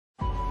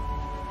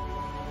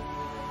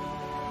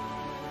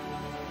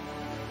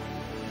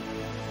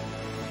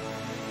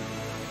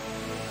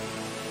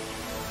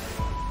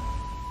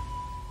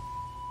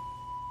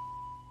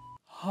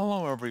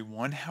Hello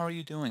everyone, how are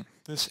you doing?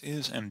 This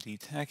is MD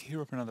Tech here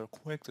with another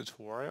quick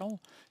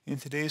tutorial. In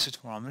today's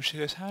tutorial, I'm going to show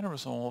you guys how to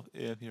resolve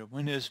if your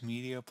Windows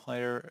Media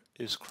Player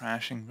is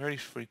crashing very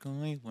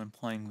frequently when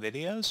playing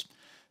videos.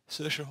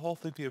 So this should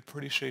hopefully be a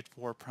pretty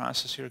straightforward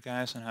process here,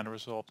 guys, on how to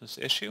resolve this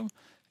issue.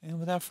 And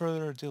without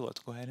further ado,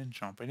 let's go ahead and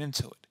jump right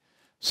into it.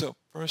 So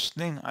first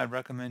thing I'd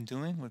recommend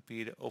doing would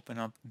be to open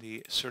up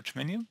the search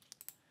menu,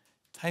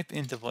 type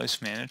in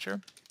Device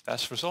Manager.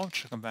 Best result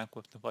should come back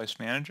with Device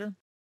Manager.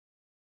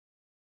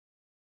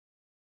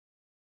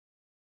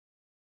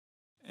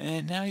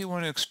 And now you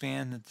want to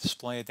expand the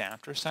display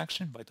adapter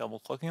section by double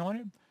clicking on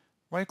it.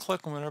 Right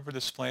click on whatever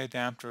display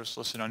adapter is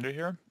listed under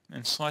here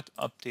and select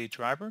update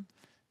driver.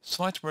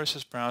 Select where it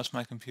says browse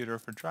my computer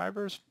for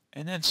drivers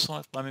and then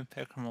select let me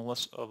pick from a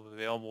list of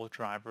available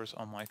drivers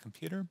on my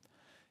computer.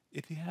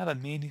 If you have a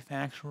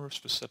manufacturer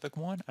specific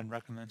one, I'd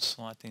recommend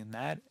selecting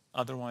that.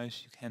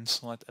 Otherwise, you can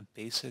select a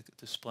basic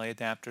display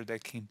adapter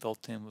that came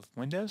built in with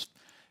Windows.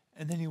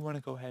 And then you want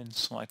to go ahead and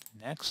select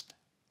next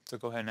to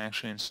go ahead and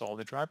actually install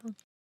the driver.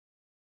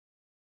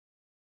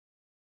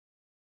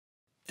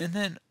 And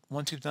then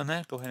once you've done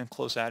that, go ahead and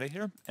close out of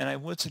here. And I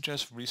would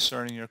suggest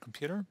restarting your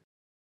computer.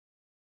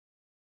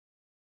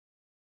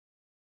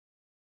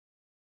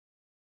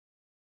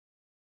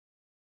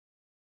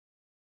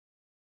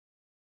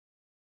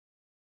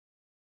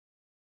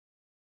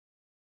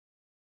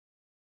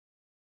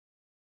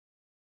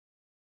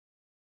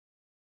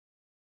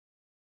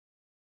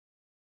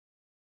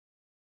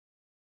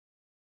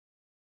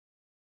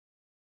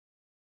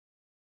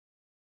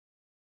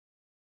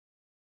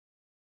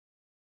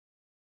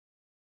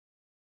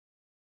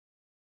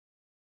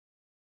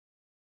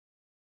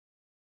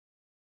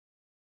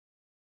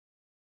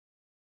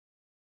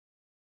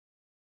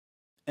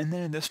 And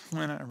then at this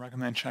point, I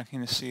recommend checking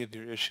to see if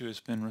your issue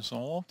has been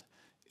resolved.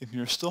 If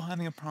you're still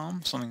having a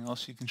problem, something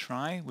else you can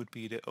try would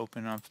be to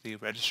open up the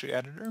registry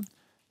editor.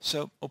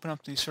 So open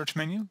up the search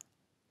menu,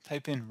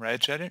 type in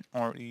regedit,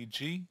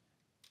 R-E-G-E-D-I-T,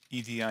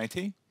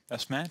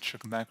 best match, should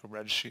come back with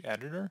registry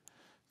editor.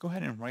 Go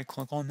ahead and right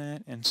click on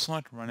that and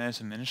select run as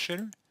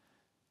administrator.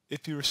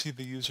 If you receive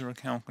a user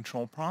account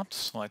control prompt,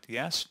 select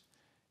yes.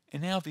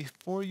 And now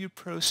before you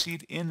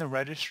proceed in the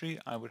registry,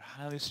 I would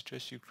highly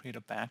suggest you create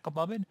a backup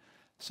of it.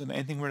 So if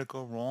anything were to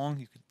go wrong,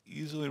 you could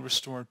easily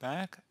restore it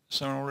back.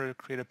 So in order to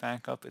create a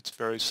backup, it's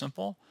very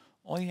simple.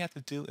 All you have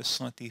to do is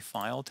select the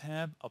File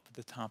tab up at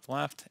the top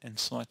left and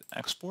select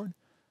Export.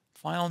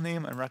 File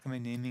name, I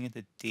recommend naming it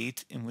the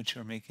date in which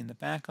you're making the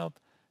backup.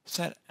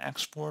 Set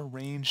export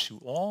range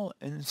to all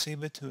and then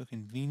save it to a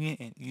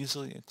convenient and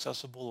easily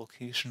accessible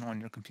location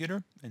on your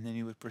computer. And then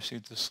you would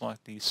proceed to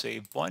select the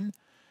Save button.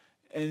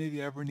 And if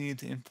you ever need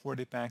to import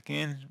it back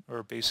in,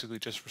 or basically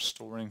just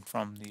restoring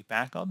from the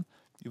backup,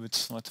 you would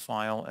select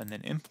File and then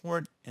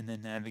Import, and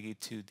then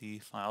navigate to the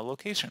file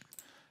location.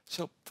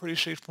 So pretty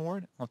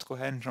straightforward. Let's go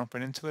ahead and jump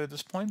right into it at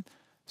this point.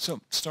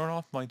 So start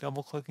off by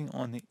double clicking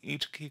on the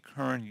HKey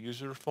current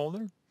user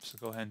folder. So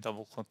go ahead and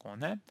double click on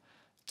that.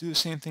 Do the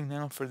same thing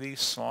now for the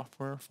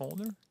software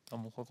folder.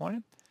 Double click on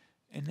it.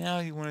 And now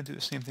you want to do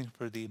the same thing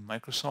for the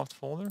Microsoft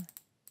folder.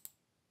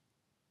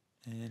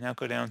 And now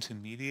go down to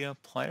Media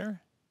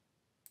Player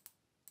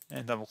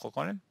and double click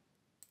on it.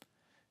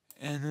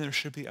 And then there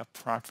should be a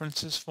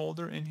preferences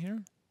folder in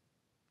here.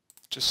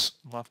 Just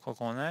left click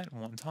on that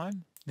one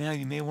time. Now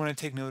you may want to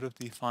take note of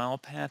the file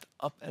path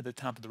up at the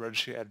top of the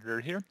registry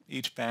editor here.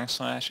 Each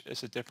backslash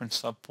is a different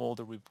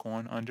subfolder we've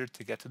gone under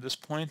to get to this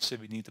point. So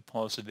if you need to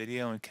pause the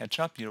video and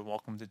catch up, you're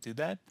welcome to do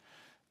that.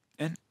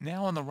 And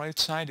now on the right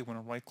side, you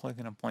want to right click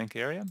in a blank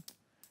area,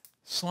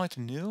 select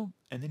new,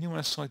 and then you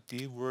want to select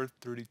DWORD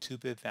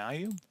 32-bit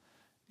value.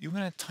 You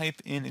want to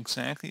type in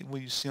exactly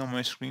what you see on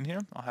my screen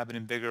here. I'll have it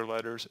in bigger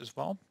letters as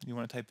well. You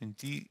want to type in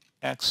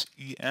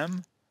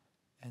DXEM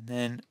and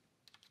then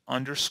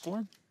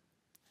underscore,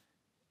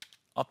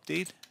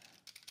 update,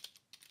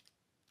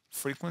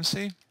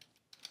 frequency.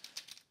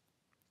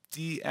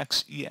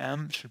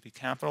 DXEM should be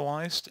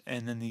capitalized,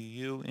 and then the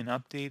U in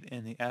update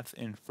and the F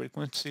in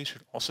frequency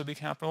should also be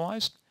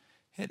capitalized.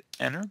 Hit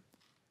enter,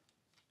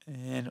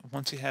 and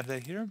once you have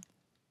that here,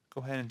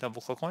 go ahead and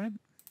double click on it.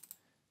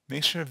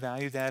 Make sure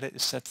value data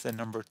is set to the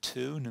number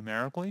 2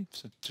 numerically,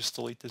 so just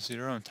delete the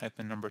 0 and type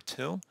in number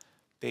 2.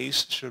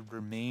 Base should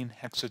remain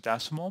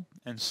hexadecimal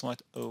and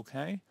select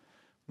OK.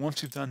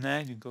 Once you've done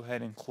that, you can go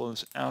ahead and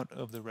close out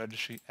of the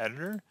registry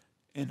editor,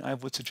 and I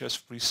would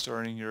suggest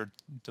restarting your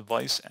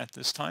device at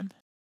this time.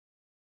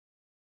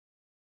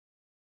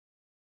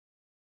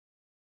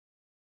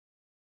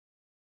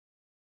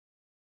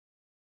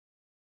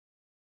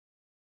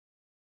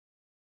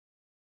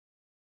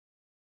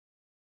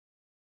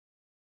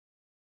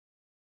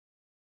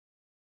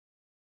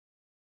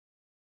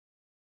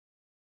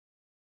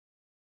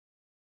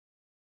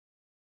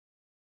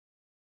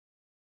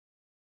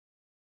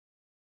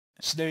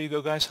 So there you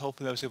go, guys.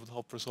 Hopefully I was able to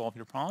help resolve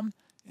your problem.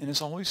 And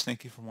as always,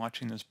 thank you for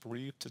watching this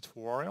brief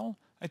tutorial.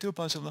 I do hope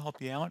I was able to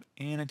help you out,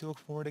 and I do look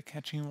forward to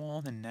catching you all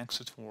in the next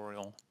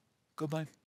tutorial. Goodbye.